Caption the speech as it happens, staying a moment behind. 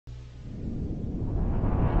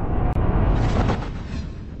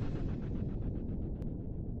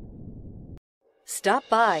Stop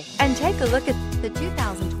by and take a look at the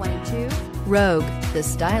 2022 Rogue. The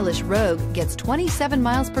stylish Rogue gets 27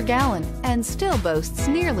 miles per gallon and still boasts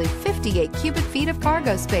nearly 58 cubic feet of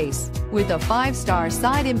cargo space. With a 5-star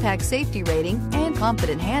side impact safety rating and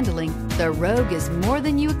competent handling, the Rogue is more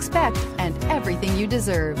than you expect and everything you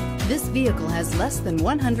deserve. This vehicle has less than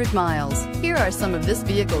 100 miles. Here are some of this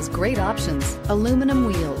vehicle's great options: aluminum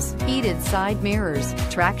wheels, heated side mirrors,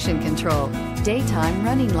 traction control, daytime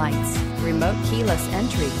running lights, remote keyless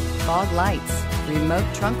entry, fog lights, remote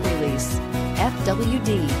trunk release,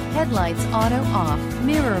 FWD, headlights auto off,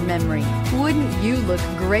 mirror memory. Wouldn't you look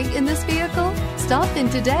great in this vehicle? Stop in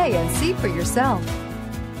today and see for yourself.